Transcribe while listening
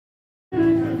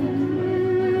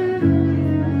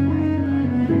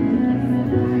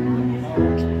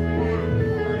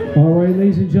All right,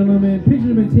 ladies and gentlemen, pictures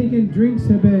have been taken, drinks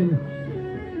have been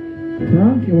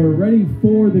drunk, and we're ready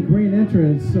for the grand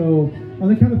entrance. So on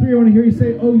the count of three, I want to hear you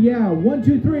say, oh yeah. 1,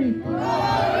 2, 3. Oh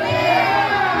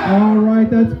yeah! All right,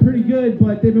 that's pretty good,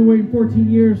 but they've been waiting 14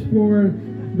 years for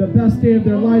the best day of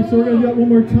their life, so we're going to do that one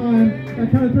more time. On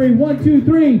the count of three. 1, 2,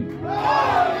 3. Oh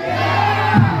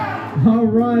yeah! All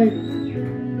right.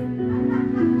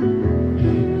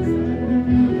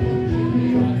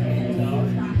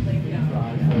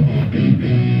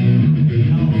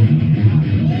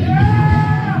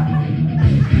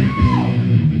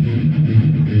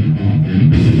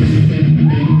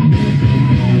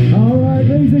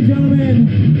 Ladies and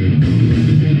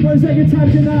gentlemen, for the second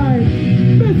time tonight,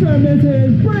 Mr. and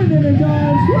Mrs. Brandon and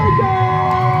Dawn Schweiker!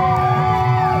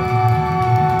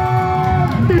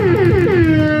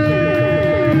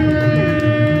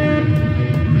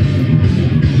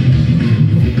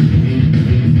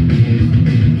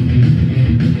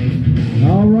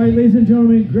 All right, ladies and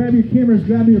gentlemen, grab your cameras,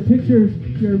 grab your pictures,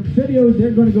 your videos.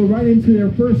 They're going to go right into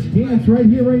their first dance right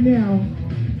here, right now.